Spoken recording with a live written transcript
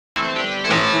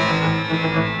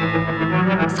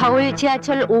서울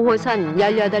지하철 5호선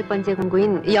 18번째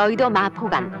공구인 여의도 마포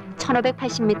간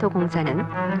 1580m 공사는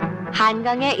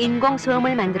한강에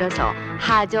인공섬을 만들어서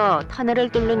하저 터널을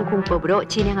뚫는 공법으로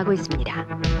진행하고 있습니다.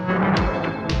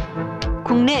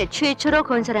 국내 최초로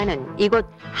건설하는 이곳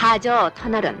하저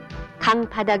터널은 강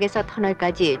바닥에서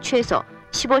터널까지 최소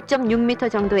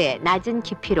 15.6m 정도의 낮은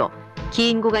깊이로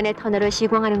긴 구간의 터널을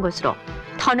시공하는 것으로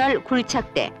터널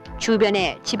굴착대,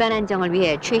 주변의 집안 안정을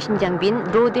위해 최신 장비인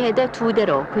로드헤더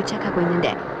 2대로 굴착하고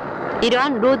있는데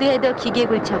이러한 로드헤더 기계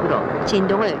굴착으로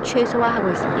진동을 최소화하고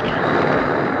있습니다.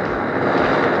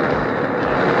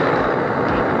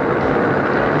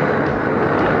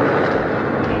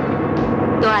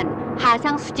 또한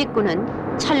하상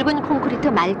수직구는 철근 콘크리트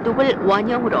말뚝을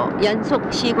원형으로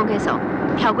연속 시공해서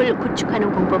벽을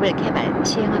구축하는 공법을 개발,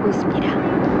 시행하고 있습니다.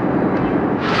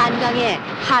 한강의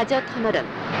하저 터널은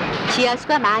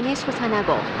지하수가 많이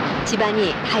솟아나고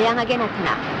집안이 다양하게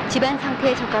나타나 집안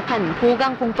상태에 적합한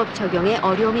보강 공법 적용에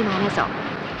어려움이 많아서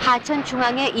하천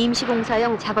중앙에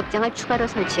임시공사용 작업장을 추가로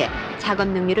설치해 작업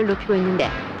능률을 높이고 있는데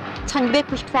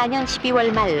 1994년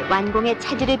 12월 말 완공에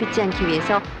차질을 빚지 않기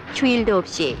위해서 휴일도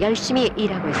없이 열심히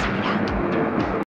일하고 있습니다.